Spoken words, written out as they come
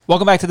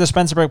Welcome back to the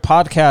Spencerberg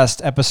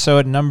Podcast,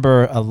 episode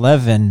number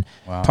 11.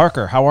 Wow.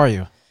 Parker, how are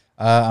you?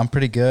 I'm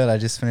pretty good. I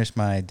just finished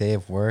my day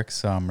of work,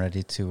 so I'm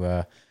ready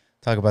to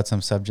talk about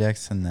some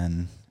subjects and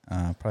then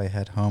probably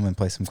head home and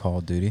play some Call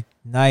of Duty.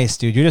 Nice,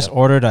 dude. You just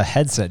ordered a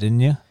headset,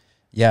 didn't you?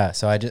 Yeah,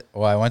 so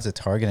I went to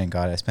Target and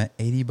got it. I spent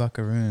 80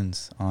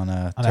 buckaroons on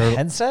a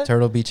headset?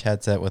 Turtle Beach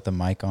headset with a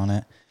mic on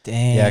it.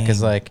 Dang. Yeah,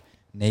 because like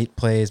Nate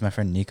plays, my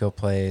friend Nico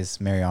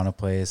plays, Mariano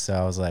plays, so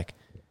I was like,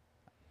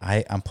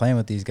 I'm playing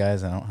with these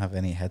guys. I don't have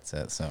any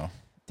headset, so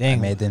I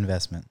made the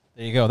investment.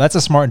 There you go. That's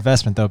a smart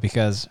investment, though,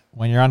 because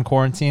when you're on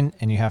quarantine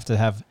and you have to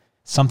have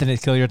something to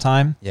kill your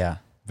time, yeah,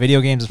 video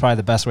games is probably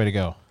the best way to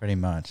go. Pretty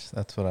much.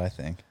 That's what I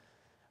think.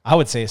 I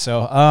would say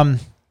so.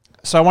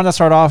 So I want to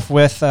start off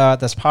with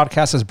this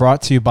podcast is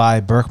brought to you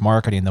by Burke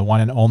Marketing, the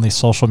one and only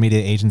social media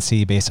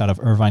agency based out of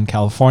Irvine,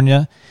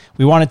 California.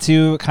 We wanted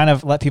to kind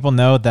of let people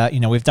know that,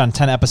 we've done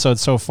 10 episodes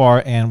so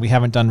far and we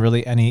haven't done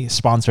really any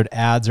sponsored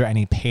ads or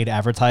any paid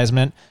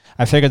advertisement.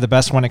 I figured the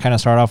best one to kind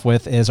of start off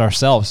with is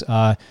ourselves.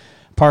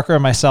 Parker,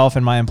 myself,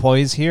 and my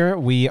employees here,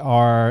 we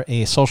are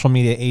a social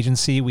media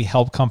agency. We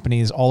help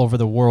companies all over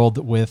the world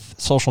with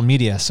social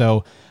media.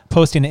 So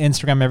posting to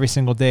Instagram every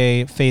single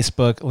day,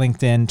 Facebook,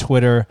 LinkedIn,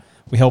 Twitter.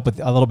 We help with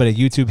a little bit of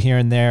YouTube here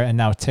and there, and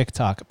now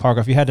TikTok. Parker,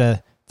 if you had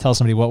to tell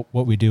somebody what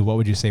we do, what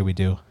would you say we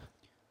do?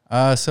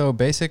 So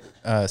basic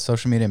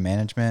social media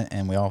management,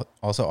 and we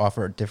also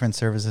offer different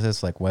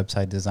services like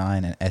website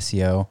design and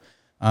SEO.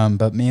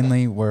 But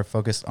mainly we're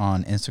focused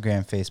on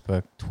Instagram,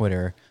 Facebook,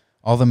 Twitter,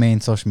 all the main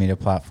social media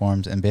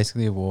platforms, and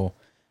basically we'll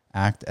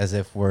act as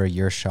if we're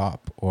your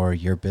shop or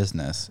your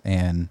business,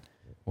 and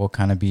we'll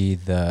kind of be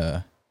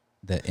the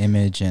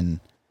image and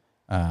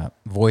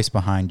voice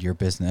behind your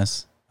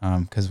business.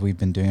 Because we've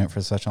been doing it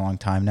for such a long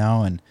time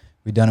now, and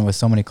we've done it with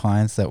so many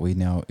clients that we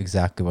know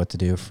exactly what to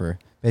do for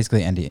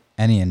basically any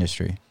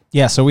industry.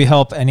 Yeah, so we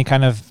help any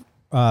kind of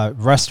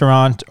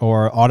restaurant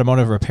or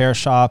automotive repair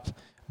shop,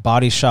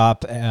 body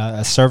shop,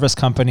 a service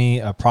company,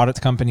 a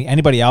product company,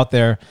 anybody out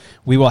there.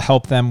 We will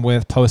help them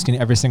with posting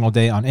every single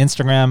day on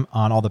Instagram,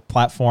 on all the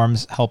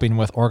platforms, helping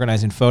with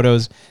organizing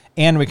photos,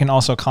 and we can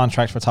also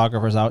contract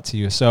photographers out to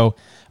you. So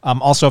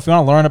also, if you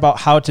want to learn about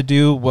how to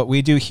do what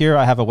we do here,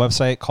 I have a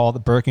website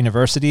called Burke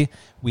University.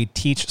 We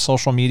teach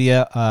social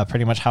media,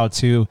 pretty much how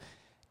to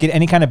get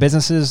any kind of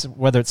businesses,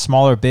 whether it's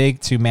small or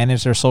big, to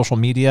manage their social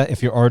media.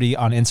 If you're already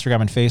on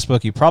Instagram and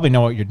Facebook, you probably know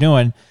what you're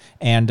doing.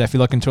 And if you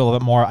look into it a little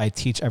bit more, I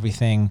teach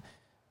everything,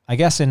 I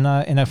guess, in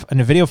a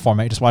video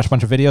format. You just watch a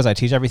bunch of videos, I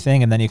teach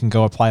everything, and then you can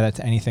go apply that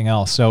to anything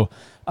else. So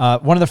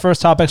one of the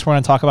first topics we're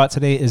going to talk about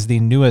today is the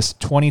newest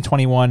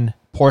 2021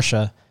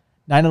 Porsche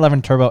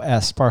 911 Turbo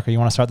S. Parker, you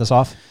want to start this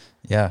off?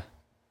 Yeah.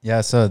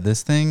 So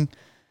this thing,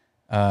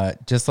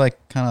 just like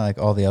kind of like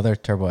all the other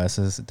Turbo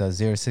S's, it does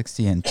 0 to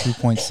 60 in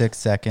 2.6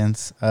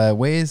 seconds.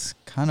 Weighs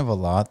kind of a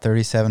lot,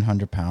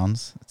 3,700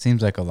 pounds. It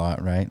seems like a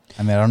lot, right?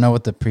 I mean, I don't know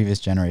what the previous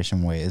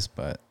generation weighs,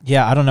 but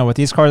yeah, I don't know. With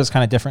these cars, it's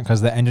kind of different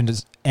because the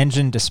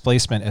engine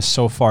displacement is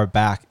so far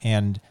back,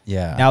 and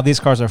now these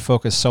cars are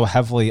focused so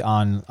heavily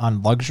on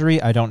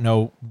luxury. I don't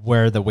know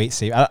where the weight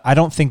save. I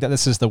don't think that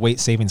this is the weight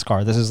savings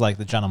car. This is like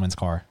the gentleman's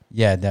car.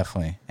 Yeah,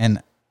 definitely.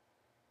 And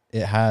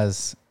it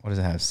has, what does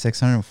it have?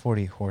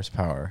 640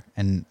 horsepower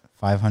and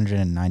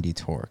 590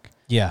 torque.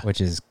 Yeah.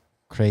 Which is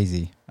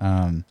crazy.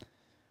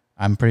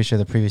 I'm pretty sure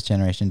the previous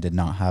generation did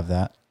not have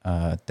that.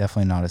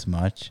 Definitely not as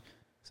much.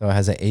 So it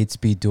has an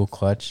 8-speed dual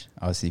clutch,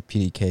 obviously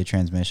PDK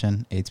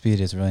transmission. 8-speed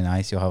is really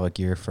nice. You'll have a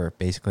gear for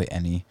basically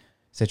any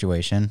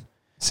situation.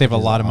 Save a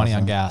lot of money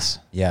on gas.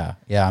 Yeah.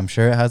 I'm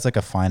sure it has like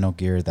a final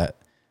gear that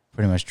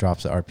pretty much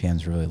drops the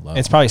RPMs really low.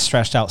 It's probably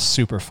stretched out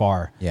super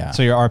far. Yeah.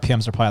 So your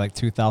RPMs are probably like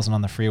 2,000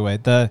 on the freeway.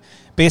 The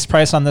base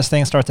price on this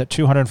thing starts at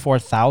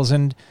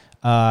 $204,000.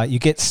 You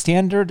get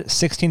standard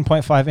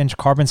 16.5-inch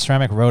carbon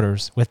ceramic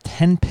rotors with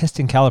 10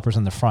 piston calipers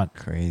in the front.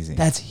 Crazy.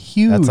 That's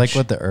huge. That's like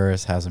what the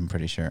Urus has, I'm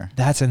pretty sure.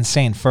 That's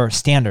insane for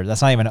standard.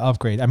 That's not even an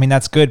upgrade. I mean,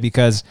 that's good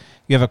because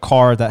you have a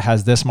car that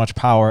has this much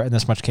power and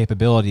this much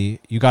capability.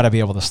 You got to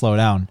be able to slow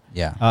down.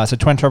 Yeah. It's a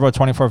twin turbo,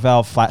 24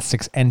 valve, flat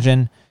six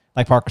engine.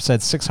 Like Parker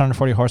said,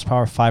 640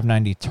 horsepower,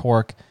 590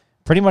 torque.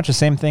 Pretty much the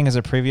same thing as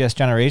the previous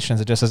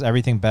generations. It just does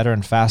everything better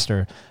and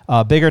faster.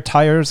 Bigger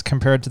tires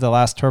compared to the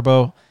last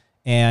turbo,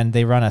 and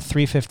they run a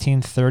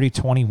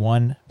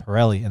 315/30/21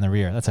 Pirelli in the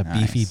rear. That's a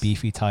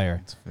beefy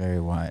tire. It's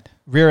very wide.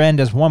 Rear end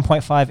is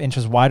 1.5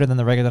 inches wider than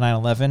the regular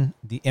 911.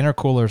 The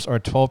intercoolers are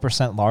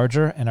 12%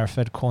 larger and are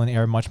fed cooling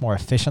air much more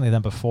efficiently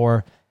than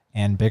before,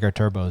 and bigger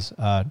turbos.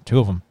 Two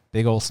of them.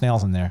 Big old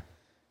snails in there.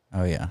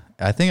 Oh, yeah.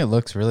 I think it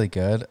looks really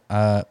good.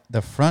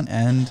 The front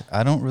end,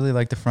 I don't really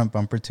like the front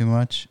bumper too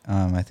much.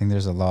 I think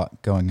there's a lot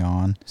going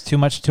on. It's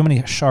too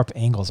many sharp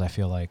angles, I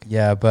feel like.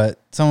 Yeah, but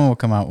someone will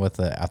come out with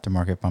an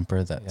aftermarket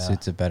bumper that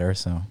suits it better,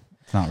 so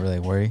it's not really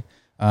a worry.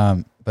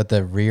 But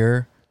the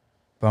rear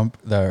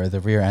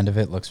the rear end of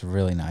it looks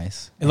really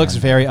nice. It looks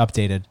very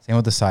updated. Same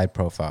with the side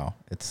profile.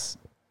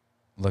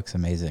 Looks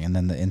amazing. And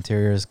then the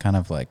interior is kind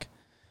of like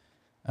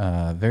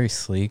very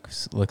sleek,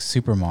 looks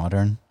super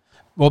modern.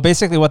 Well,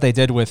 basically what they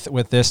did with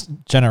this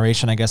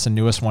generation, I guess the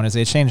newest one, is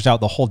they changed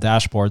out the whole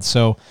dashboard.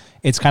 So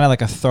it's kind of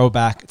like a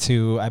throwback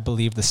to, I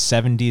believe, the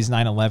 70s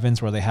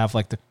 911s, where they have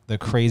like the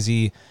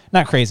crazy,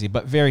 not crazy,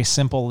 but very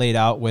simple laid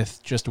out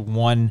with just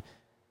one,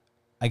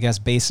 I guess,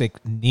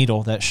 basic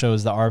needle that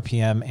shows the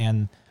RPM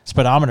and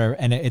speedometer.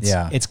 And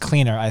it's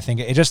cleaner. I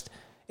think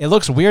it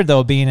looks weird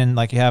though, being in,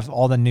 like, you have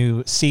all the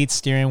new seats,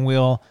 steering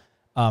wheel,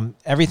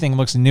 everything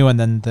looks new. And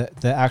then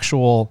the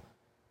actual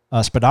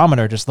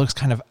speedometer just looks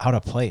kind of out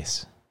of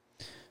place.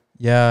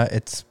 Yeah,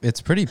 it's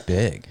pretty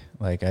big.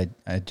 Like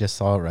I just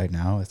saw it right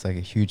now. It's like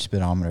a huge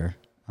speedometer.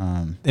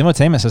 The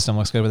infotainment system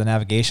looks good with the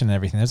navigation and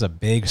everything. There's a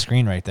big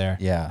screen right there.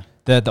 Yeah.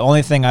 The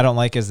only thing I don't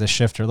like is the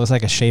shifter. It looks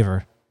like a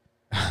shaver,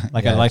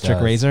 like an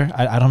electric razor.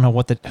 I don't know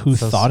who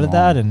so thought of small.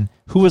 that and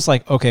who was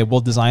like, okay, we'll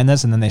design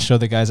this, and then they show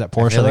the guys at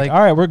Porsche like, like- all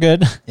right, we're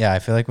good. Yeah, I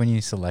feel like when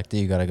you select it,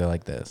 you got to go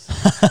like this.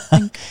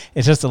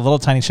 It's just a little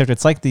tiny shifter.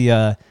 It's like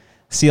the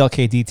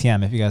CLK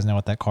DTM, if you guys know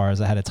what that car is.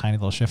 That had a tiny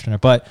little shifter in it.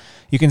 But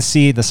you can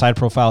see the side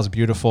profile is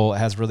beautiful. It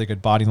has really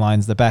good body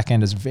lines. The back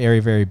end is very,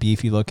 very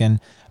beefy looking.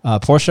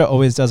 Porsche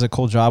always does a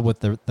cool job with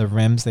the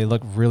rims. They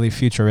look really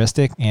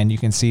futuristic, and you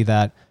can see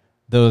that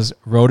those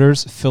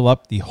rotors fill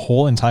up the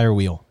whole entire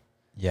wheel.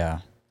 Yeah.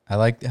 I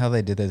like how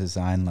they did the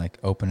design like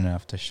open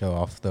enough to show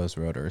off those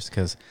rotors,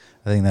 because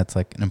I think that's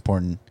like an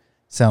important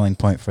selling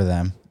point for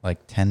them. Like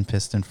 10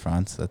 piston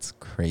fronts, that's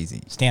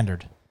crazy.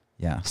 Standard.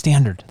 Yeah. That's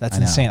I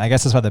know. insane. I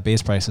guess that's why the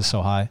base price is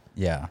so high.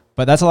 Yeah.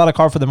 But that's a lot of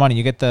car for the money.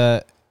 You get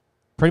the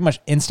pretty much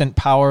instant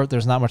power.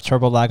 There's not much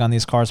turbo lag on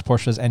these cars.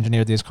 Porsche's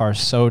engineered these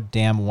cars so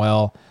damn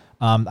well.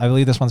 I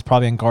believe this one's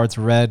probably in Guards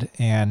Red,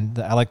 and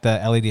I like the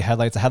LED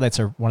headlights. The headlights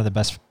are one of the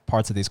best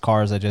parts of these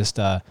cars.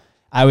 I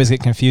always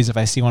get confused if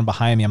I see one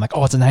behind me. I'm like,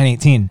 oh, it's a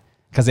 918,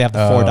 because they have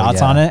the four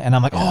dots on it, and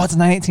I'm like, oh, it's a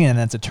 918, and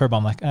then it's a turbo.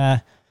 I'm like,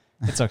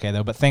 it's okay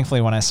though. But thankfully,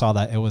 when I saw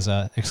that, it was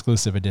a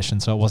exclusive edition,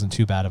 so it wasn't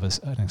too bad of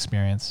an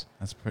experience.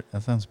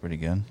 That sounds pretty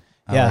good.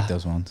 I Yeah. like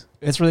those ones.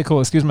 It's really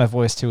cool. Excuse my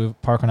voice too.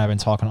 Parker and I have been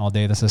talking all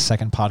day. This is the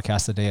second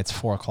podcast of the day. It's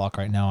 4:00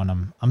 right now, and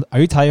I'm. Are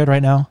you tired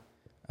right now?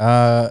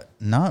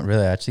 Not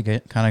really. I actually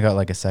kind of got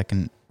like a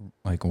second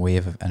like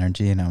wave of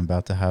energy, and I'm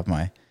about to have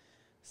my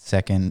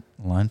second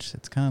lunch.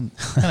 It's kind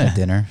of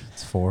dinner.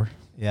 It's 4.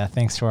 Yeah,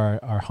 thanks to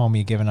our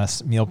homie giving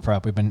us meal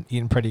prep. We've been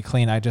eating pretty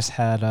clean. I just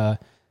had a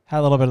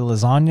little bit of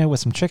lasagna with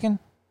some chicken.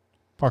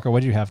 Parker,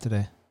 what did you have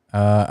today?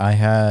 I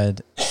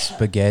had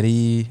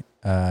spaghetti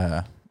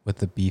with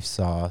the beef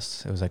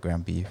sauce. It was like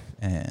ground beef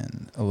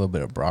and a little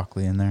bit of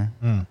broccoli in there.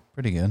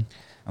 Pretty good.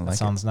 I like That it.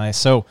 sounds nice.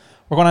 So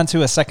we're going on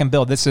to a second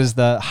build. This is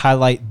the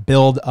highlight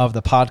build of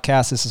the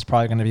podcast. This is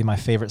probably going to be my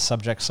favorite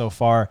subject so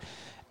far.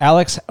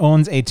 Alex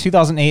owns a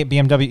 2008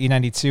 BMW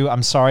E92.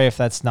 I'm sorry if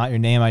that's not your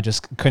name. I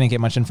just couldn't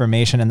get much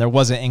information, and there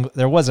was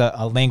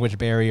a language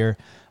barrier.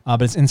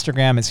 But his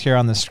Instagram is here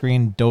on the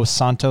screen,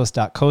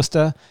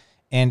 dossantos.costa,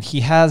 and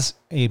he has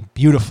a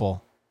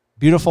beautiful,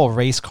 beautiful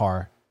race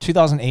car,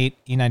 2008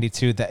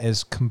 E92, that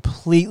is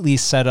completely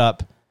set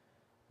up,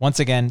 once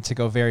again, to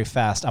go very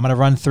fast. I'm going to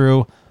run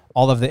through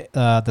all of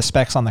the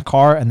specs on the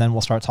car, and then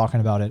we'll start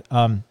talking about it.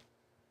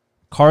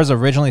 Car is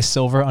originally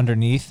silver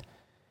underneath.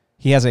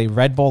 He has a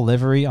Red Bull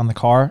livery on the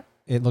car.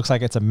 It looks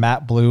like it's a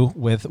matte blue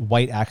with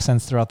white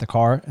accents throughout the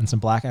car and some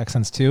black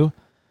accents too.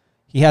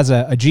 He has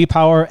a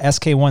G-Power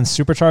SK1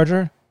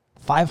 supercharger,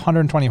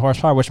 520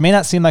 horsepower, which may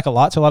not seem like a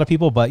lot to a lot of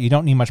people, but you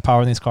don't need much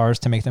power in these cars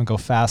to make them go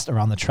fast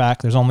around the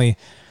track. There's only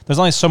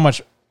so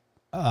much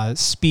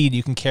speed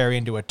you can carry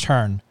into a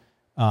turn.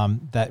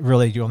 That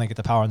really you only get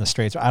the power in the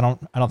straights. I don't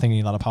think you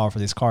need a lot of power for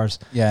these cars.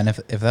 Yeah, and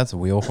if that's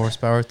wheel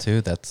horsepower too,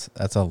 that's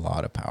a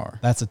lot of power.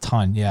 That's a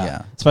ton,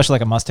 Yeah. Especially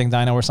like a Mustang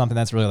dyno or something,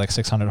 that's really like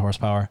 600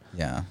 horsepower.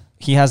 Yeah.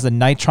 He has the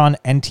Nitron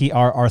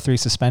NTR R3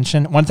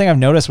 suspension. One thing I've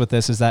noticed with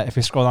this is that if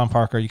you scroll down,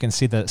 Parker, you can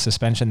see the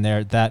suspension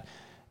there, that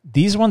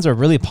these ones are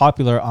really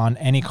popular on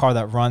any car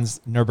that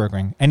runs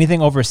Nürburgring.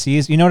 Anything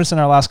overseas. You notice in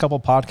our last couple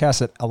podcasts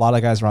that a lot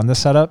of guys run this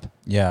setup.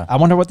 Yeah. I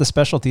wonder what the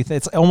specialty,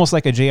 it's almost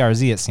like a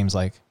JRZ, it seems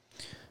like.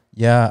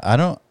 Yeah, I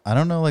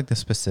don't know like the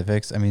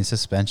specifics. I mean,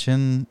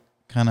 suspension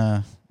kind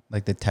of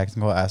like the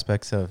technical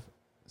aspects of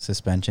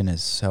suspension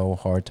is so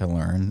hard to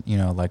learn,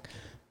 like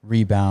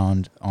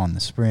rebound on the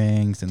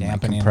springs and like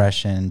Dampening.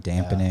 compression,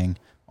 dampening.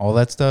 All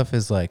that stuff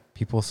is like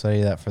people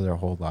study that for their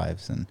whole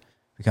lives and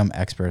become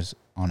experts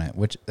on it,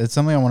 which it's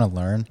something I want to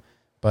learn,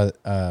 but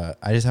I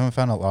just haven't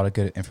found a lot of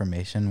good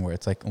information where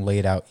it's like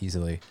laid out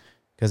easily,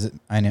 because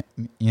I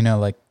know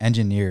like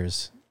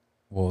engineers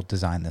will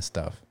design this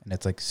stuff and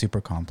it's like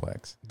super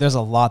complex. There's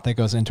a lot that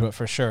goes into it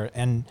for sure.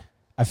 And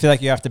I feel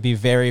like you have to be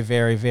very,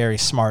 very, very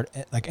smart,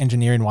 like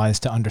engineering wise,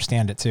 to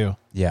understand it too.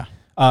 Yeah.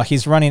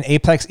 He's running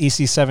Apex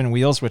EC7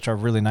 wheels, which are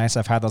really nice.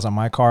 I've had those on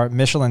my car.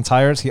 Michelin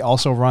tires. He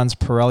also runs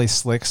Pirelli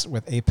slicks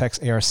with Apex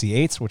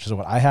ARC8s, which is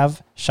what I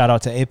have. Shout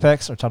out to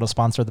Apex, our title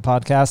sponsor of the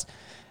podcast.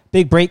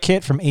 Big brake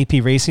kit from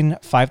AP Racing,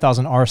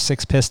 5000R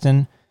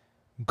 6-piston.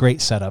 Great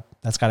setup.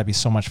 That's got to be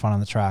so much fun on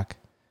the track.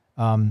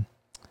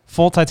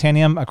 Full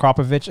titanium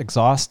Akrapovic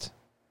exhaust.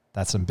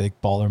 That's some big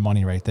baller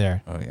money right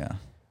there. Oh yeah.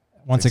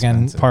 Once It's again,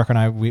 expensive. Parker and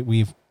I,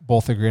 we've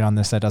both agreed on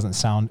this.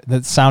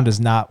 That sound is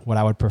not what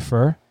I would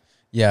prefer.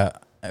 Yeah,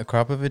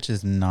 Akrapovic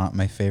is not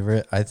my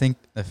favorite. I think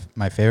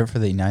my favorite for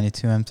the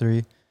E92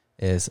 M3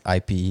 is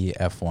IPE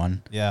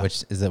F1, Yeah.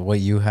 which is what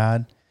you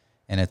had.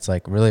 And it's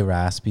like really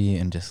raspy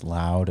and just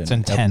loud and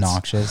intense.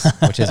 obnoxious,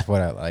 which is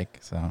what I like.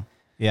 So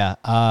Yeah.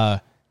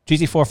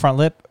 GT4 front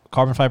lip,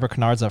 carbon fiber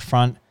canards up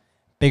front,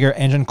 bigger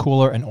engine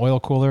cooler and oil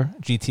cooler,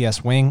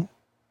 GTS wing,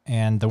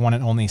 and the one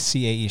and only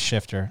CAE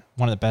shifter,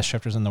 one of the best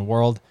shifters in the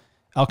world.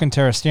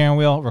 Alcantara steering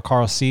wheel,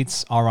 Recaro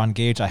seats, all-around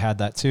gauge. I had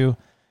that too.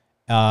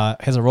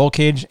 Has a roll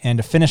cage, and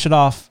to finish it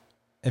off,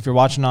 if you're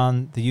watching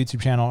on the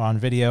YouTube channel or on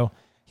video,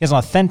 he has an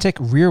authentic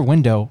rear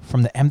window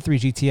from the M3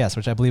 GTS,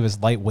 which I believe is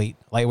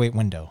lightweight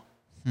window.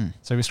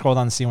 So if you scroll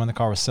down to see when the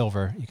car was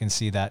silver, you can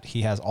see that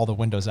he has all the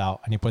windows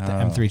out, and he put the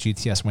M3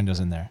 GTS windows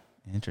in there.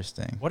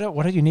 Interesting.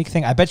 What a unique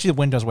thing. I bet you the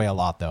windows weigh a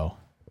lot though.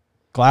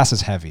 Glass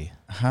is heavy.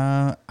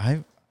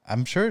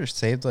 I'm sure it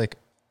saved like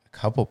a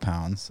couple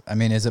pounds. I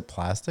mean, is it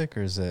plastic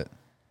or is it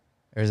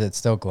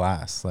still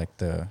glass? Like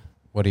the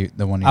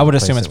one? I would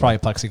assume it's probably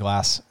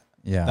plexiglass.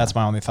 Yeah, that's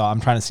my only thought. I'm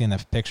trying to see in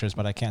the pictures,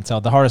 but I can't tell.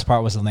 The hardest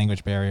part was the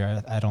language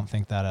barrier. I don't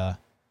think that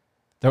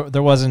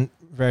there wasn't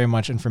very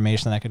much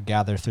information that I could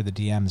gather through the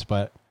DMs,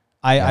 but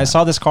I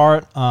saw this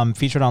car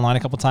featured online a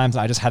couple times.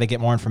 I just had to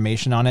get more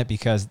information on it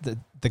because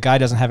the guy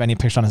doesn't have any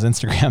picture on his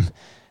Instagram.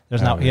 He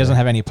doesn't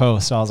have any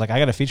posts. So I was like, I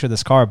got to feature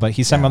this car, but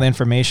he sent me all the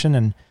information,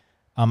 and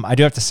I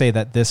do have to say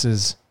that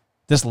this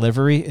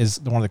livery is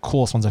one of the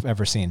coolest ones I've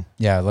ever seen.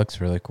 Yeah, it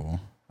looks really cool.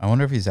 I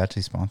wonder if he's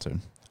actually sponsored.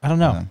 I don't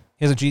know.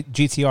 He has a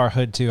GTR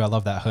hood too. I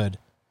love that hood.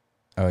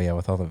 Oh yeah,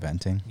 with all the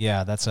venting.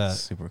 Yeah, that's a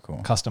super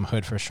cool custom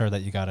hood for sure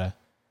that you gotta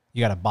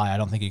buy. I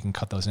don't think you can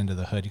cut those into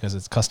the hood because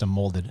it's custom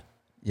molded.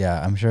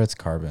 Yeah, I'm sure it's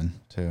carbon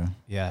too.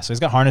 Yeah, so he's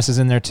got harnesses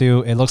in there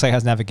too. It looks like it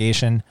has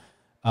navigation.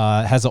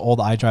 It has the old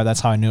iDrive.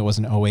 That's how I knew it was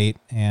an 08.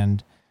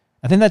 And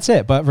I think that's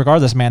it. But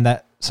regardless, man,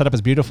 that setup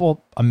is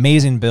beautiful.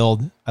 Amazing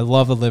build. I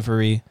love the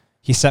livery.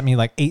 He sent me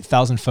like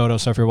 8,000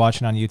 photos. So if you're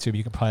watching on YouTube,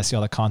 you can probably see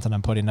all the content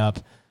I'm putting up.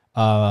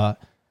 I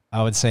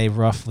would say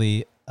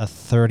roughly a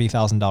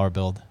 $30,000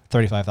 build,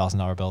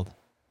 $35,000 build.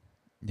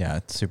 Yeah,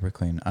 it's super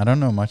clean. I don't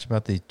know much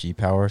about the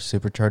G-Power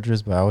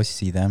superchargers, but I always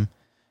see them.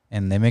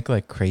 And they make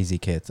like crazy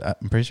kits.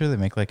 I'm pretty sure they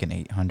make like an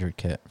 800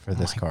 kit for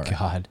this car.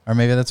 God. Or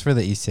maybe that's for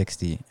the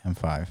E60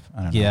 M5.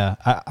 I don't know. Yeah,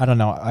 I don't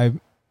know.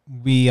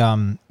 We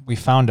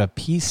found a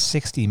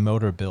P60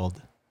 motor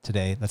build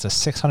today. That's a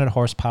 600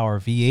 horsepower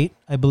V8,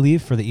 I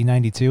believe, for the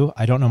E92.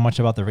 I don't know much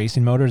about the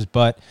racing motors,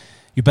 but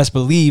you best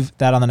believe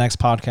that on the next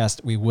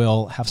podcast we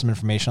will have some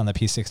information on the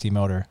P60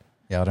 motor.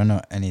 Yeah, I don't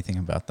know anything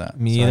about that.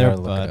 Me either,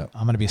 but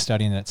I'm going to be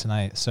studying it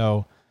tonight.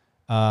 So,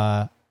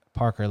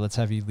 Parker, let's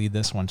have you lead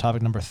this one.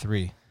 Topic number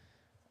 3.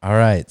 All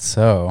right,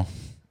 so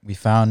we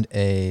found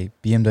a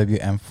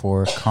BMW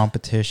M4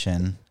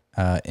 competition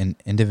in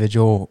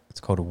individual.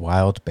 It's called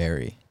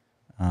Wildberry.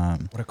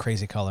 What a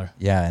crazy color.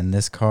 Yeah, and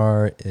this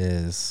car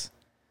is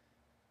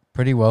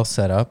pretty well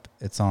set up.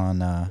 It's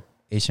on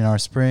H&R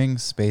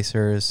springs,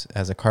 spacers,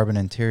 has a carbon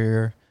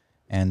interior,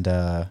 and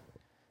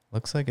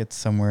looks like it's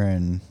somewhere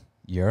in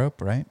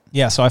Europe, right?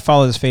 Yeah, so I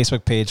follow this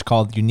Facebook page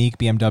called Unique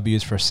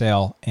BMWs for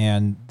Sale,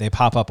 and they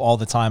pop up all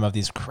the time of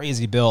these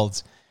crazy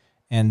builds.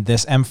 And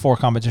this M4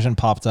 competition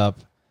popped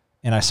up,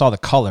 and I saw the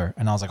color,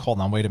 and I was like,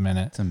 hold on, wait a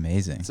minute. It's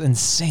amazing. It's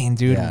insane,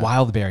 dude. Yeah.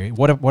 Wildberry.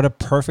 What a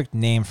perfect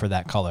name for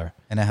that color.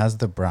 And it has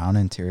the brown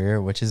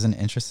interior, which is an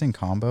interesting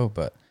combo,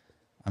 but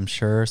I'm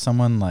sure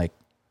someone like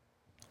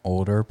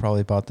older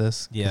probably bought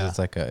this. Yeah. It's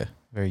like a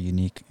very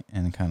unique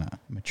and kind of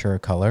mature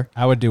color.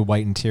 I would do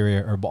white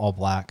interior or all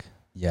black.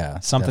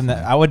 Yeah. Something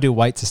definitely. That I would do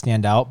white to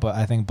stand out, but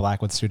I think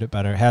black would suit it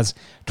better. It has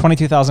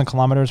 22,000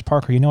 kilometers.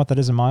 Parker, you know what that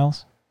is in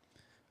miles?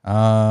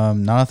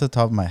 Not off the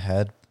top of my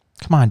head.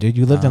 Come on, dude.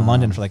 You lived in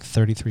London for like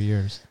 33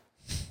 years.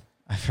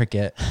 I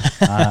forget.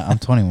 I'm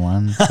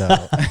 21,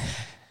 so.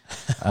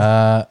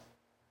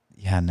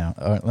 Yeah, no.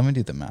 Let me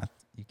do the math.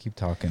 You keep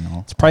talking.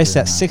 It's priced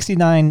at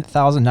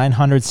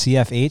 69,900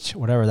 CFH,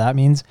 whatever that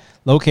means.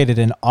 Located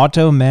in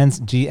Auto Men's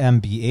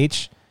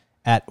GmbH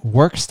at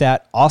Werkstatt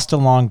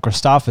Osterlang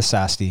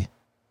Gustafsasti.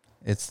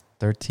 It's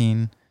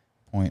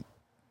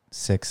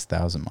 13.6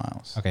 thousand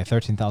miles. Okay,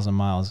 13,000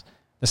 miles.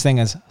 This thing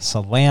is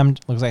slammed.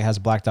 Looks like it has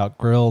blacked out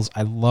grills.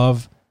 I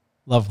love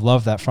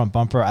that front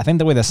bumper. I think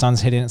the way the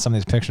sun's hitting it in some of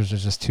these pictures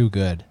is just too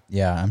good.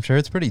 Yeah, I'm sure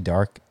it's pretty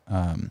dark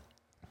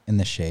in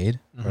the shade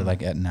or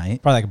like at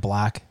night. Probably like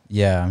black.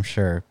 Yeah, I'm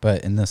sure.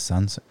 But in the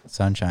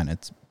sunshine,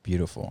 it's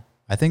beautiful.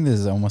 I think this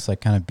is almost like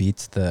kind of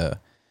beats the,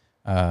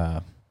 I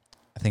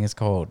think it's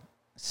called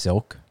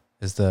Silk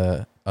is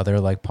the other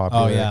like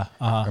popular. Oh, yeah.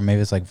 Uh-huh. Or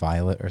maybe it's like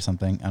violet or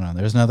something. I don't know.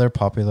 There's another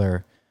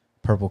popular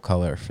purple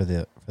color for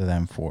the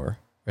M4.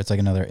 It's like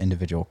another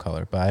individual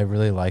color, but I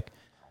really like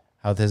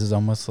how this is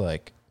almost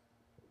like,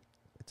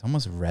 it's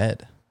almost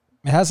red.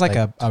 It has like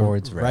a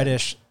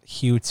reddish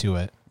hue to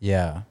it.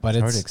 Yeah, but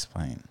it's hard to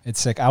explain.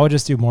 It's sick. I would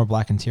just do more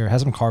black interior. It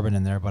has some carbon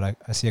in there, but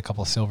I see a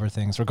couple of silver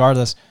things.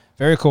 Regardless,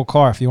 very cool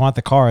car. If you want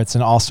the car, it's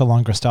an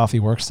Osterlang Gustafsati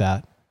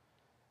Werkstatt.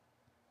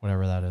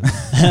 whatever that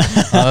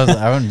is.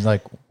 I was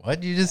like, what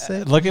did you just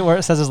say? Look at where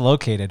it says it's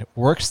located.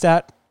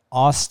 Werkstatt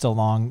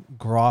Ostelong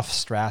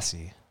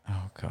Grafstrasse.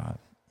 Oh God.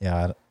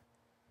 Yeah.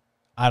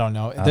 I don't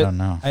know. I don't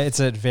know. It's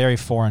a very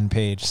foreign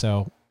page.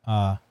 So,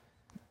 but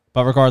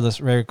regardless,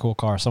 very cool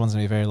car. Someone's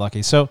gonna be very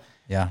lucky. So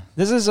Yeah.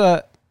 this is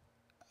a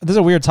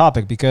weird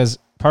topic because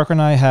Parker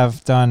and I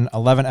have done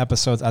 11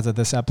 episodes as of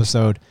this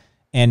episode,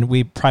 and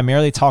we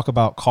primarily talk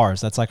about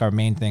cars. That's like our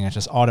main thing. It's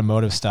just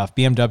automotive stuff,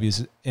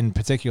 BMWs in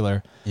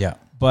particular. Yeah.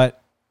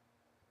 But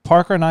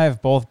Parker and I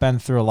have both been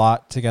through a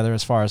lot together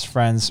as far as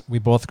friends. We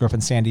both grew up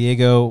in San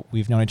Diego.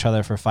 We've known each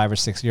other for 5 or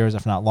 6 years,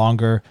 if not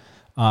longer.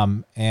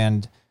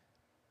 And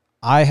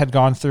I had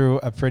gone through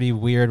a pretty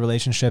weird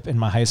relationship in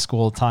my high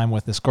school time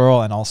with this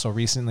girl, and also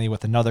recently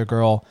with another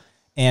girl.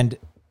 And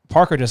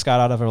Parker just got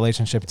out of a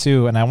relationship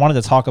too. And I wanted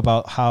to talk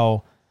about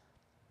how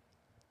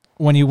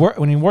when you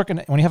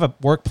have a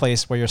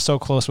workplace where you're so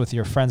close with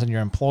your friends and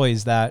your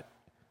employees, that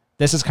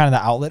this is kind of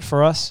the outlet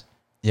for us.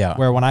 Yeah.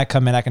 Where when I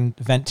come in, I can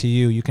vent to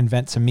you, you can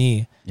vent to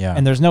me. Yeah.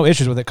 And there's no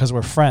issues with it because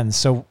we're friends.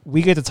 So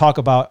we get to talk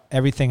about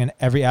everything in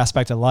every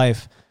aspect of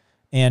life.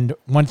 And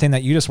one thing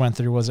that you just went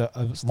through was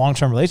a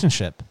long-term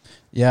relationship.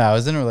 Yeah. I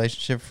was in a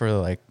relationship for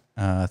like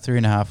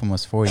 3.5,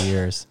 almost 4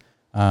 years.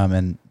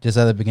 And just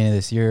at the beginning of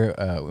this year,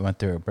 we went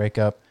through a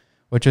breakup,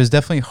 which was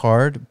definitely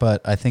hard,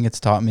 but I think it's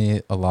taught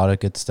me a lot of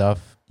good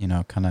stuff, you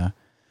know, kind of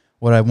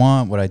what I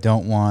want, what I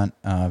don't want,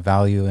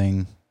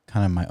 valuing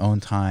kind of my own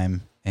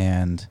time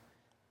and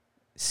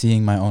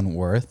seeing my own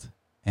worth.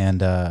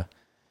 And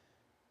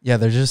yeah,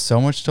 there's just so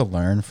much to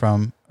learn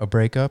from a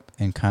breakup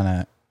and kind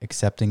of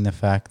accepting the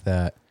fact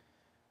that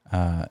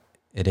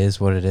it is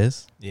what it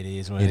is. It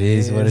is what it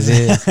is. What it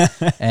is.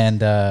 And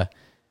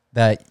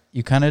that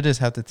you kind of just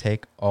have to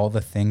take all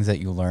the things that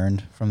you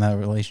learned from that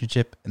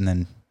relationship and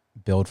then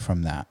build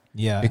from that.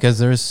 Yeah. Because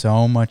there's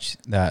so much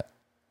that,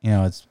 you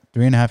know, it's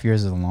 3.5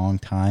 years is a long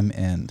time.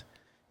 And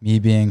me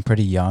being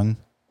pretty young,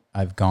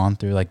 I've gone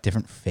through like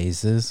different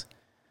phases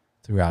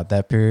throughout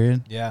that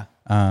period. Yeah.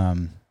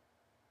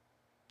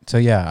 So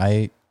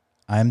yeah,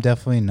 I'm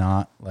definitely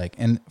not like,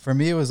 and for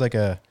me, it was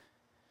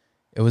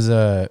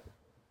a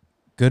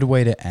good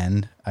way to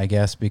end, I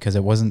guess, because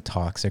it wasn't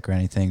toxic or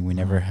anything. We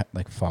never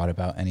like fought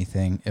about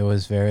anything. It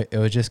was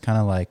just kind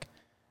of like,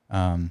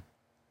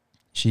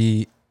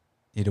 she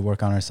needed to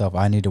work on herself.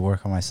 I need to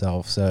work on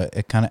myself. So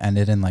it kind of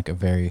ended in like a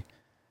very,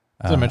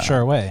 It's a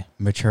mature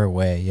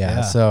way.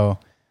 Yeah. So,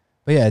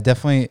 but yeah,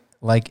 definitely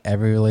like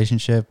every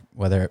relationship,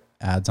 whether it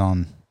adds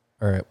on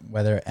or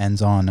whether it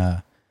ends on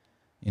a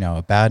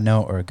bad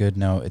note or a good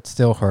note, it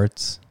still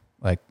hurts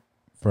like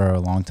for a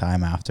long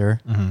time after.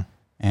 Mm-hmm.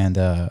 And,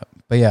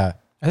 but yeah,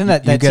 I think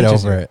that you get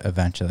teaches over you. it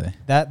eventually.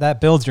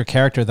 That builds your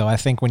character, though. I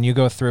think when you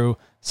go through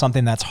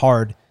something that's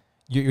hard,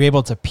 you're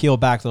able to peel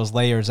back those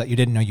layers that you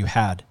didn't know you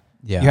had.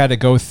 Yeah. You had to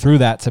go through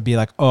that to be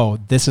like, oh,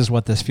 this is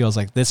what this feels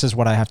like. This is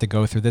what I have to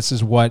go through. This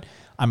is what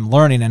I'm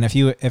learning. And if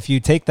you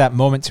take that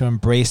moment to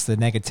embrace the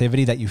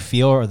negativity that you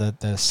feel or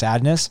the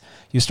sadness,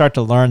 you start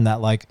to learn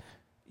that like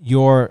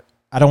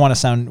I don't want to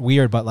sound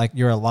weird, but like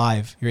you're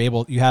alive.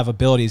 You have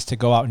abilities to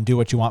go out and do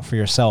what you want for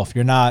yourself.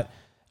 You're not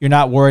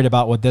worried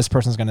about what this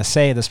person's going to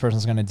say, this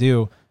person's going to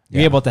do.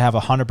 You're able to have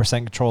 100%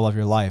 control of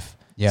your life.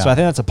 Yeah. So I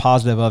think that's a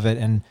positive of it.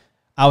 And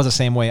I was the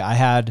same way. I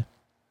had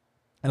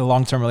a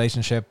long-term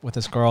relationship with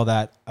this girl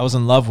that I was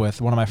in love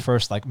with. One of my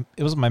first, like,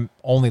 it was my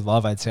only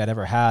love I'd say I'd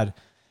ever had.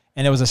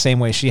 And it was the same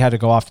way. She had to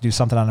go off to do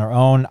something on her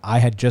own. I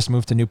had just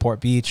moved to Newport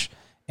Beach,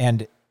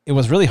 and it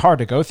was really hard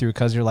to go through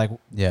because you're like,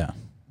 yeah,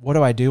 what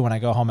do I do when I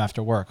go home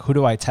after work? Who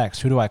do I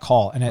text? Who do I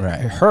call? And it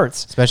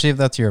hurts. Especially if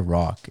that's your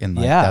rock and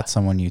like that's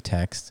someone you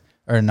text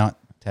or not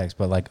text,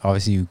 but like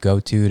obviously you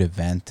go to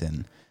vent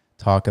and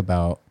talk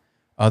about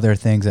other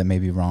things that may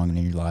be wrong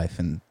in your life.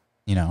 And,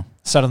 you know,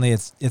 suddenly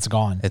it's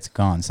gone. It's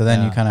gone. So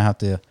then you kind of have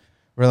to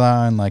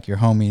rely on like your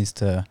homies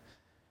to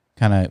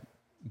kind of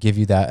give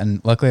you that.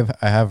 And luckily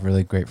I have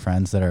really great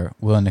friends that are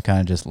willing to kind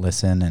of just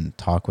listen and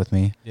talk with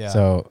me. Yeah.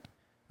 So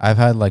I've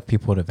had like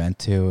people to vent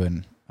to,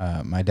 and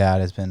my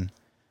dad has been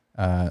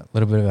a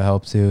little bit of a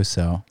help too.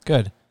 So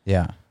good.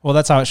 Yeah. Well,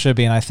 that's how it should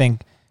be. And I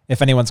think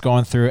if anyone's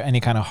going through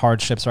any kind of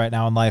hardships right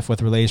now in life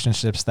with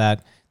relationships,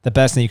 that the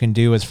best thing you can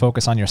do is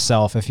focus on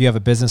yourself. If you have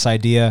a business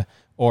idea,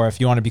 or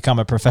if you want to become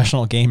a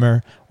professional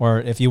gamer, or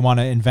if you want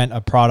to invent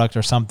a product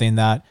or something,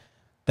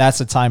 that's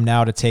the time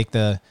now to take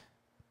the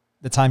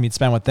time you'd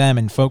spend with them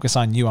and focus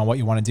on you, on what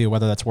you want to do,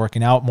 whether that's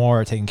working out more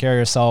or taking care of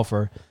yourself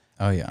or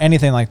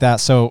anything like that.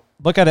 So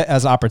look at it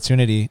as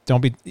opportunity.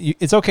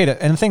 It's okay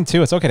to, and the thing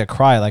too, it's okay to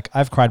cry. Like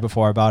I've cried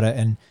before about it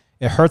and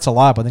it hurts a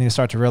lot, but then you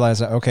start to realize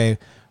that, okay,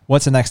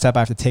 what's the next step I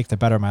have to take to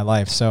better my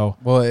life? So,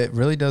 well, it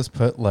really does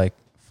put like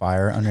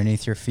fire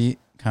underneath your feet.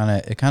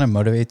 It kind of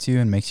motivates you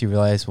and makes you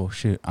realize, well,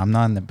 shoot, I'm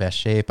not in the best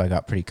shape. I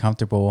got pretty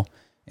comfortable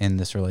in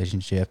this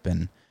relationship.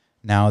 And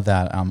now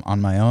that I'm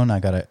on my own, I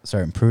got to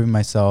start improving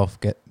myself,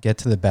 get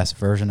to the best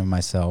version of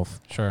myself.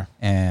 Sure.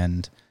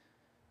 And,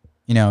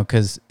 you know,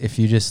 because if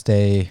you just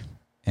stay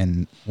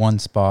in one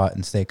spot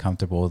and stay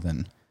comfortable,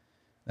 then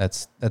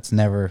that's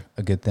never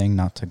a good thing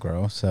not to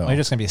grow. So Well, you're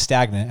just gonna be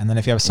stagnant, and then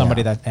if you have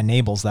somebody that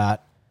enables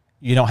that,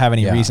 you don't have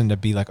any reason to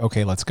be like,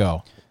 okay, let's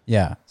go.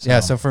 Yeah.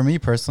 So for me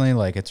personally,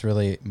 like it's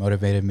really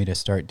motivated me to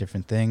start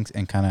different things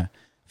and kind of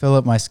fill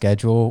up my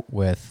schedule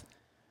with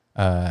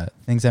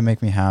things that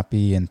make me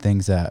happy and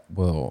things that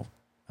will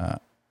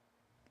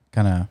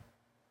kind of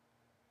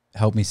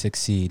help me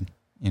succeed,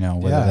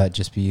 whether that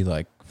just be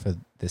like for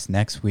this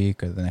next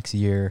week or the next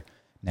year,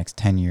 next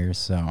 10 years.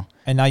 So,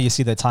 and now you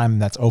see the time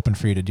that's open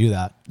for you to do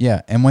that.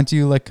 Yeah. And once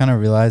you like kind of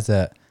realize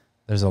that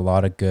there's a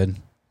lot of good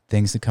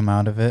things that come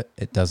out of it,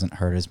 it doesn't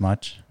hurt as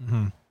much,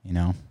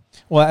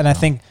 Well, and I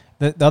think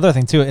the other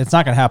thing too, it's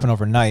not going to happen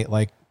overnight.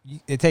 Like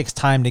it takes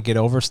time to get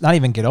over, not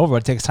even get over,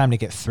 it takes time to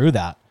get through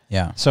that.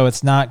 Yeah. So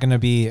it's not going to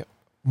be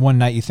one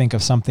night you think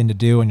of something to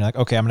do and you're like,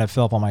 okay, I'm going to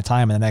fill up all my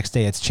time. And the next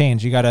day it's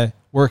changed. You got to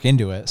work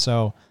into it.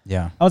 So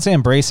yeah, I would say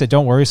embrace it.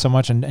 Don't worry so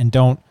much and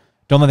don't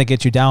let it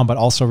get you down, but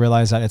also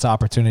realize that it's an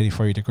opportunity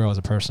for you to grow as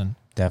a person.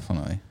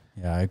 Definitely.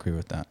 Yeah, I agree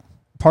with that.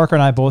 Parker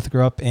and I both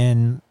grew up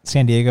in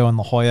San Diego and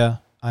La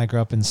Jolla. I grew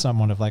up in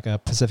somewhat of like a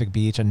Pacific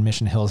Beach and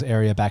Mission Hills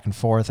area back and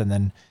forth, and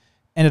then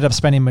ended up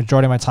spending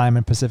majority of my time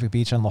in Pacific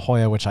Beach and La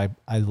Jolla, which I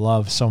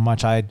love so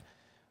much. I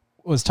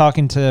was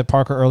talking to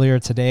Parker earlier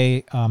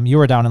today. You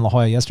were down in La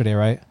Jolla yesterday,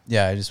 right?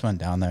 Yeah, I just went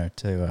down there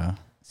to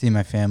see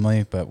my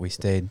family, but we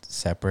stayed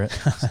separate,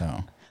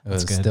 so it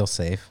was still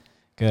safe.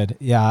 Good.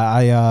 Yeah,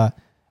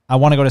 I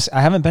want to go to.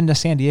 I haven't been to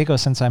San Diego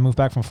since I moved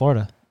back from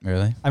Florida.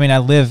 Really? I mean, I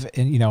live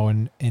in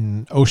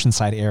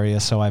Oceanside area,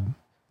 so I'm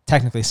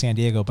technically San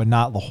Diego, but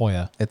not La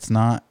Jolla. It's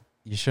not.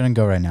 You shouldn't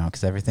go right now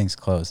because everything's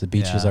closed. The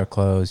beaches are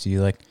closed.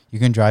 You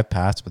can drive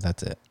past, but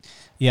that's it.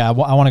 Yeah, I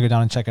want to go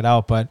down and check it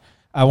out, but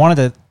I wanted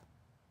to.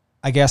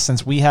 I guess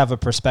since we have a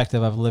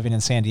perspective of living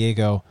in San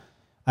Diego,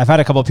 I've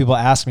had a couple of people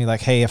ask me like,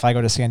 "Hey, if I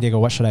go to San Diego,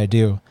 what should I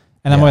do?"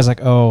 And I'm always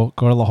like, "Oh,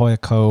 go to La Jolla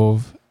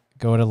Cove,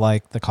 go to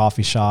like the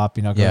coffee shop,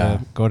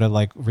 go to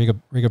like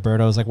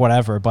Rigoberto's, like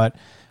whatever." But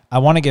I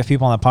want to give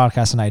people on the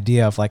podcast an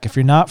idea of like, if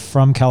you're not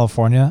from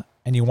California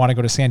and you want to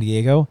go to San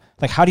Diego,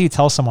 like how do you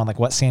tell someone like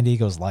what San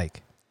Diego's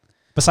like?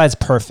 Besides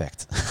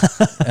perfect.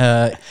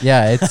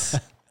 Yeah, it's,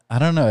 I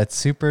don't know. It's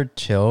super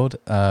chilled.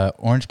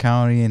 Orange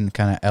County and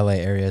kind of LA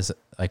areas,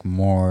 like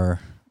more,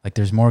 like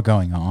there's more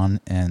going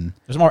on and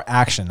there's more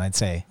action, I'd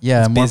say.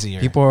 Yeah. It's busier.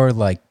 People are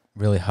like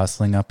really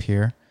hustling up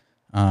here.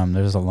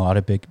 There's a lot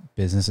of big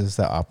businesses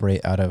that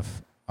operate out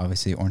of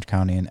obviously Orange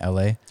County and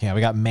LA. Yeah.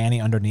 We got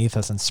Manny underneath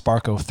us and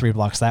Sparko 3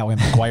 blocks that way.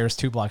 McGuire's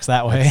 2 blocks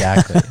that way.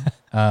 Exactly.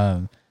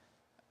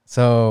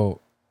 So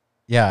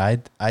yeah,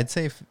 I'd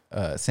say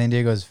San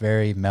Diego is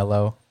very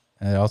mellow.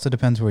 And it also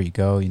depends where you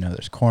go.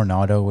 There's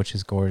Coronado, which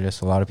is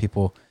gorgeous. A lot of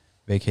people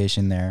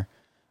vacation there.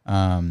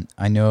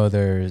 I know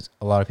there's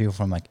a lot of people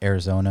from like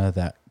Arizona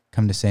that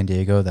come to San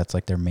Diego. That's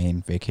like their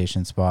main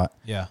vacation spot.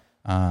 Yeah.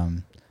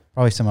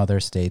 Probably some other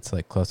states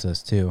like close to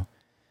us too.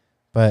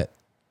 But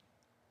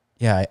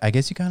yeah, I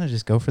guess you kind of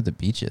just go for the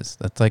beaches.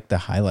 That's like the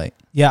highlight.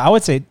 Yeah, I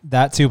would say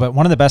that too. But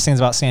one of the best things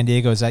about San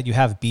Diego is that you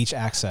have beach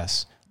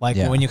access. Like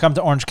when you come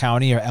to Orange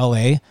County or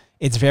LA,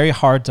 it's very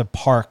hard to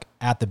park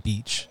at the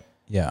beach.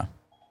 Yeah.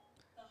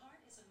 The heart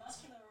is a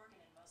muscular organ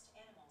in most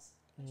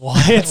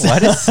animals. What? Why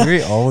does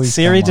Siri always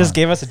Siri come just on?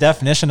 gave us a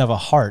definition of a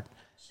heart.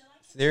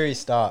 Siri,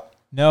 stop.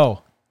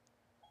 No.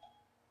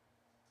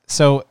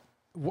 So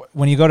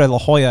when you go to La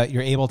Jolla,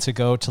 you're able to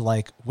go to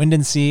like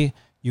Windansea.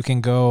 You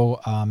can go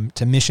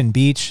to Mission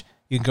Beach.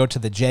 You can go to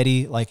the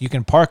jetty. Like you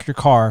can park your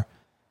car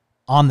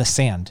on the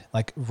sand,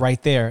 like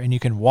right there, and you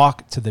can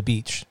walk to the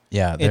beach.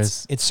 Yeah,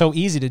 It's so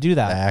easy to do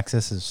that. the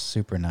access is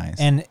super nice.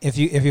 And if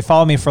you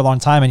follow me for a long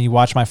time and you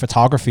watch my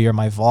photography or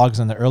my vlogs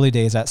in the early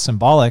days at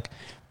Symbolic,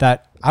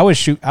 that I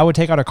would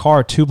take out a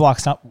car 2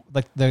 blocks down.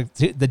 Like the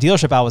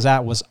dealership I was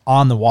at was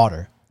on the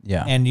water.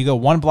 Yeah. And you go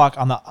 1 block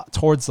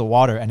towards the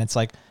water, and it's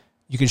like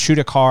you could shoot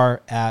a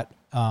car at.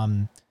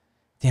 Damn,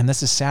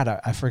 this is sad.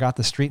 I forgot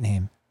the street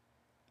name.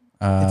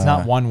 It's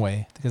not One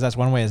Way because that's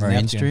One Way is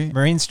Marine Neptune. Street?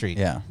 Marine Street.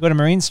 Yeah. You go to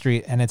Marine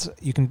Street and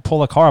you can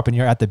pull a car up and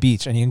you're at the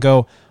beach, and you can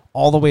go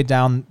all the way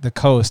down the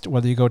coast,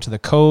 whether you go to the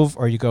Cove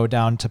or you go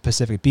down to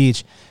Pacific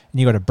Beach,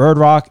 and you go to Bird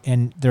Rock,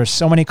 and there's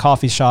so many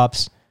coffee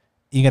shops.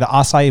 You get an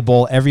acai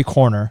bowl every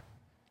corner.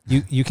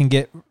 You can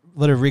get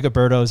little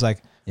Rigoberto's.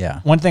 Like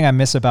Yeah. one thing I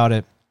miss about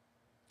it,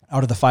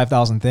 out of the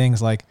 5,000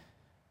 things, like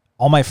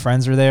all my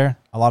friends are there.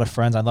 A lot of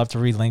friends. I'd love to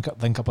link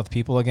up with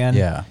people again.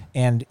 Yeah.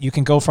 And you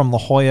can go from La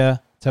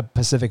Jolla to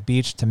Pacific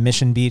Beach to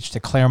Mission Beach to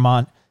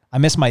Claremont. I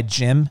miss my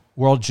gym,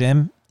 World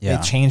Gym. Yeah.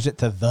 They changed it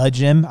to The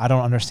Gym. I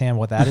don't understand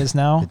what that is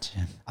now. The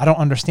gym. I don't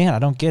understand. I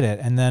don't get it.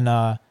 And then,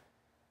 I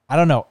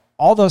don't know.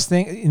 All those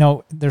things,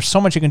 there's so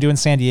much you can do in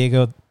San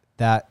Diego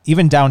that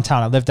even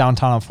downtown, I lived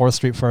downtown on 4th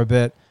Street for a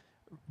bit.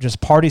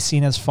 Just party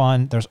scene is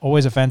fun. There's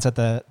always events at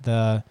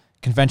the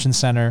convention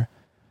center.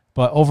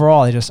 But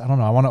overall, I don't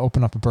know. I want to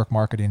open up a Burke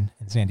Marketing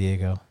in San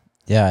Diego.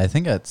 Yeah, I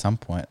think at some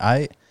point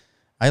I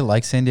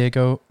like San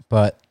Diego,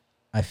 but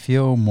I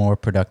feel more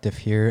productive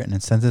here, and in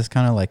a sense it's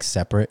kind of like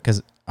separate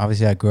because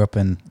obviously I grew up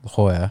in La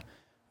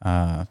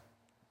Jolla,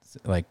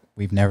 like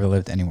we've never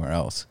lived anywhere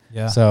else.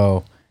 Yeah.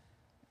 So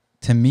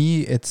to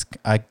me,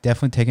 I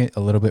definitely take it a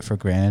little bit for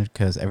granted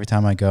because every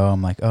time I go,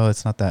 I'm like, oh,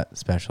 it's not that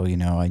special. You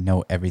know, I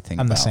know everything.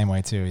 I'm the same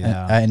way too.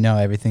 Yeah. I know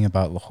everything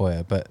about La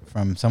Jolla, but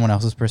from someone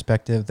else's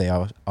perspective, they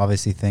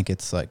obviously think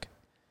it's like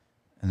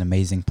an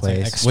amazing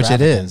place, which it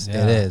is.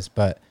 extravagant, It yeah. is.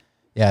 But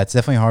yeah, it's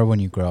definitely hard when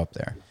you grow up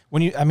there.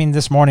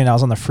 This morning I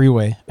was on the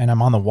freeway and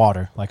I'm on the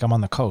water, like I'm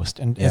on the coast,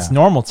 and Yeah. it's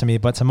normal to me,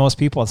 but to most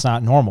people it's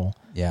not normal.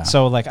 Yeah.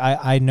 So like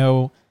I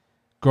know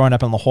growing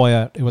up in La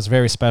Jolla, it was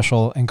very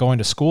special, and going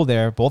to school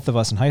there, both of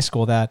us in high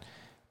school, that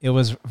it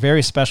was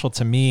very special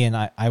to me. And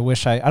I don't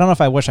know if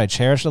I wish I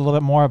cherished it a little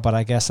bit more, but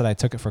I guess that I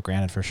took it for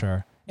granted for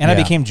sure. And I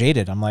Yeah. became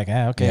jaded. I'm like,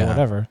 okay, Yeah.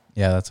 whatever.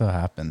 Yeah, that's what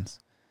happens.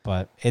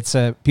 But it's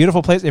a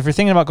beautiful place. If you're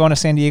thinking about going to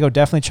San Diego,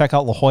 definitely check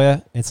out La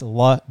Jolla. It's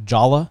La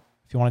Jolla,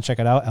 if you want to check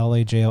it out,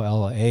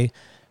 LAJOLA.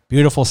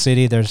 Beautiful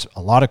city. There's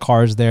a lot of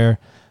cars there.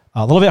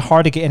 A little bit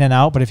hard to get in and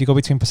out, but if you go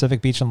between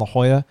Pacific Beach and La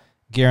Jolla,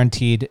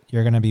 guaranteed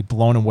you're going to be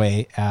blown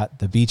away at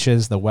the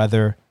beaches, the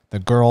weather, the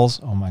girls.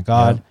 Oh my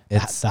God.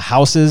 Yep. The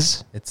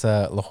houses. It's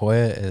La Jolla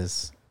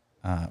is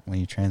when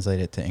you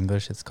translate it to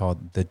English, it's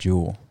called the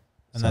Jewel.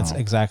 And that's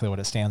exactly what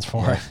it stands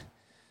for. Yeah.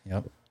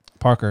 Yep.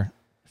 Parker,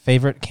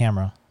 favorite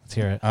camera. Let's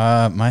hear it.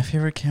 My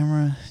favorite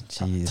camera.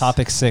 Jeez.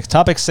 Topic 6.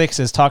 Topic 6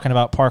 is talking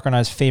about Parker and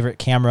I's favorite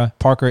camera.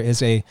 Parker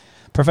is a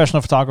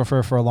professional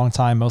photographer for a long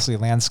time, mostly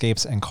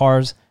landscapes and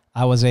cars.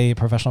 I was a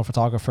professional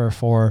photographer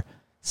for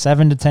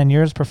 7 to 10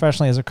 years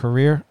professionally as a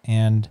career,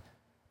 and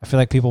I feel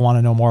like people want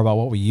to know more about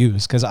what we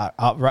use because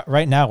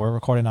right now we're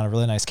recording on a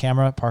really nice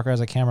camera. Parker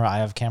has a camera. I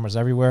have cameras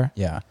everywhere.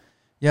 Yeah.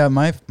 Yeah,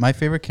 my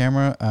favorite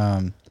camera,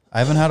 I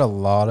haven't had a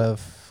lot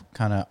of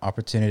kind of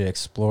opportunity to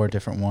explore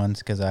different ones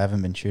because I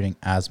haven't been shooting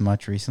as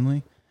much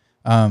recently.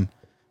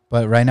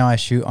 But right now I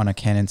shoot on a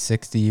Canon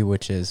 60,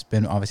 which has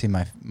been obviously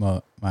my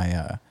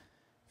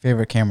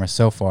favorite camera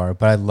so far.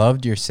 But I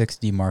loved your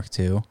 6D Mark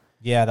II.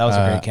 Yeah, that was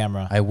a great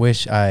camera. I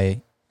wish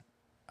I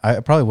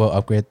probably will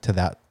upgrade to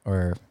that,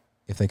 or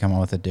if they come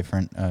out with a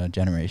different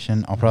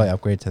generation, I'll probably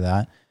upgrade to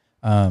that.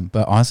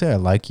 But honestly, I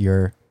like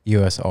your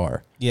EOS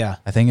R. Yeah.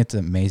 I think it's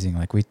amazing.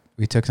 Like we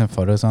took some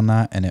photos on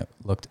that and it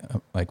looked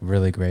like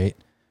really great.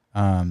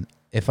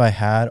 If I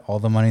had all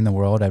the money in the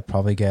world, I'd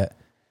probably get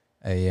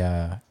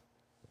a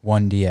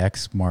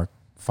 1DX Mark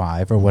V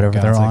or whatever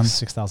God, they're it's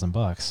on. like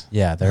 $6,000.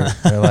 Yeah,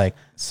 they're like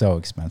so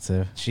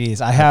expensive.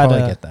 Jeez, I'd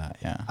probably get that.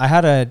 Yeah. I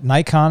had a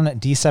Nikon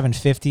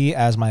D750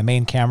 as my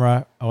main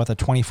camera with a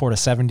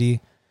 24-70.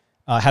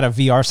 Had a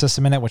VR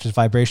system in it, which is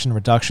vibration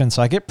reduction.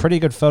 So I get pretty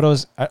good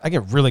photos. I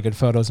get really good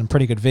photos and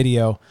pretty good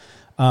video.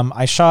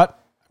 I shot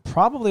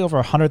probably over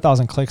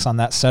 100,000 clicks on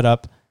that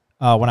setup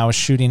when I was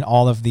shooting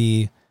all of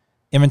the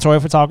inventory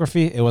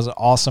photography. It was an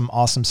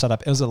awesome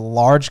setup. It was a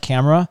large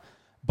camera,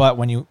 but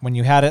when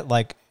you had it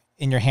like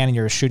in your hand and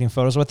you were shooting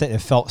photos with it, it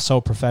felt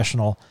so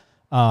professional.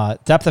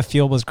 Depth of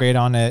field was great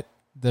on it.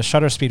 The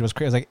shutter speed was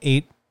great. It was like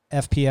 8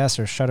 FPS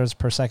or shutters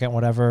per second,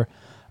 whatever.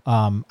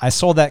 I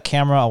sold that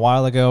camera a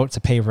while ago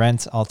to pay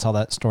rent. I'll tell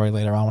that story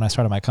later on when I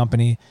started my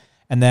company.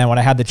 And then when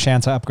I had the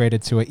chance, I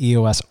upgraded to an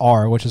EOS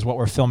R, which is what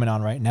we're filming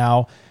on right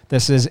now.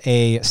 This is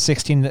a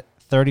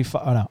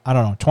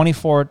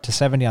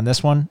 24-70 on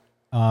this one.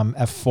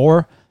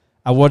 F4.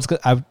 I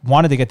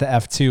wanted to get the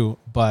F2,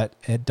 but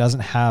it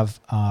doesn't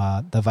have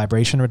the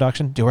vibration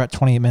reduction. Dude, we're at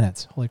 28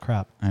 minutes. Holy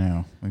crap. I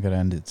know. We got to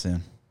end it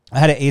soon. I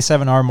had an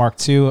A7R Mark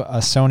II, a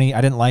Sony. I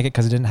didn't like it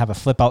because it didn't have a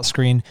flip out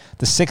screen.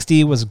 The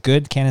 60 was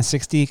good, Canon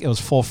 60. It was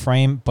full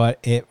frame, but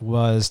it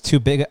was too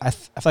big. I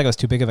feel like it was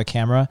too big of a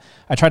camera.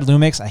 I tried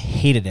Lumix. I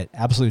hated it.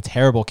 Absolutely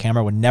terrible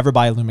camera. Would never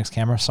buy a Lumix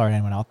camera. Sorry to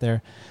anyone out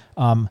there.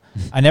 I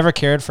never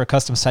cared for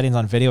custom settings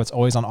on video. It's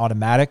always on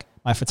automatic.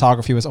 My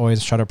photography was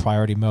always shutter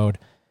priority mode.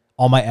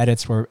 All my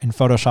edits were in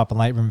Photoshop and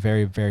Lightroom,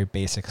 very, very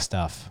basic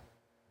stuff.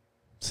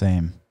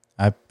 Same.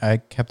 I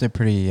kept it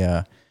pretty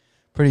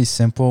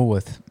simple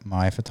with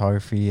my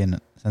photography,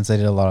 and since I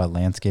did a lot of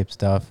landscape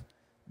stuff,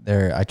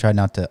 I tried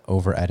not to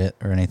over edit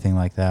or anything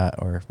like that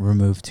or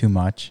remove too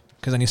much.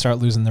 Because then you start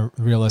losing the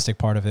realistic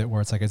part of it,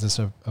 where it's like, is this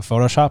a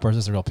Photoshop or is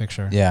this a real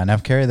picture? Yeah, and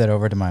I've carried that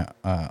over to my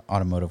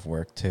automotive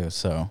work too.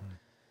 So,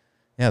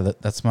 yeah,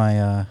 that's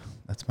my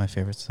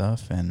favorite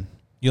stuff. And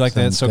You like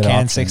some that? So good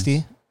Canon options.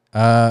 60?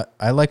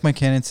 I like my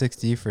Canon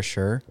 60 for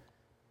sure,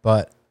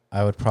 but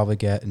I would probably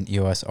get an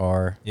EOS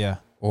R. Yeah.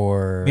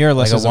 Or Mirrorless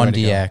like a is the way to go.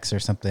 1DX or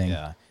something.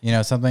 Yeah. You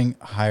know, something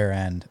higher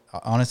end.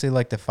 Honestly,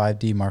 like the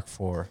 5D Mark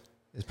IV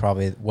is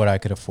probably what I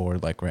could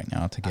afford like right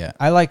now to get.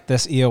 I like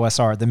this EOS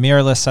R. The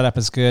mirrorless setup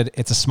is good.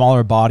 It's a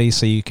smaller body,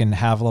 so you can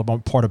have a little more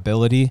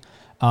portability.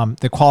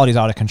 The quality is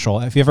out of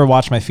control. If you ever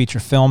watch my feature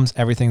films,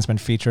 everything's been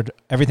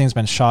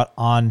shot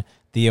on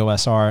the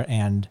EOS R,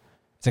 and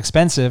it's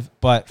expensive,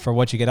 but for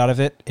what you get out of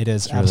it, it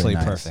is It's really absolutely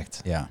nice.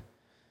 perfect. Yeah.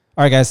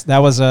 All right, guys, that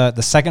was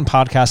the second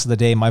podcast of the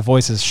day. My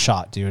voice is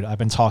shot, dude. I've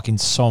been talking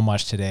so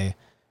much today.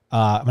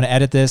 I'm going to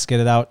edit this, get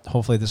it out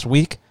hopefully this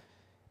week.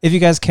 If you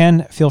guys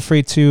can, feel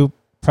free to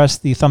press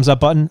the thumbs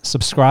up button,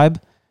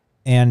 subscribe,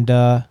 and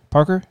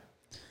Parker,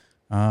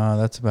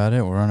 That's about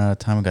it. We're running out of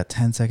time. We got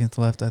 10 seconds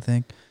left, I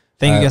think.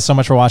 thank you guys so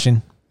much for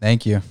watching.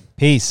 Thank you.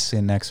 Peace. See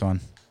you next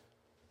one.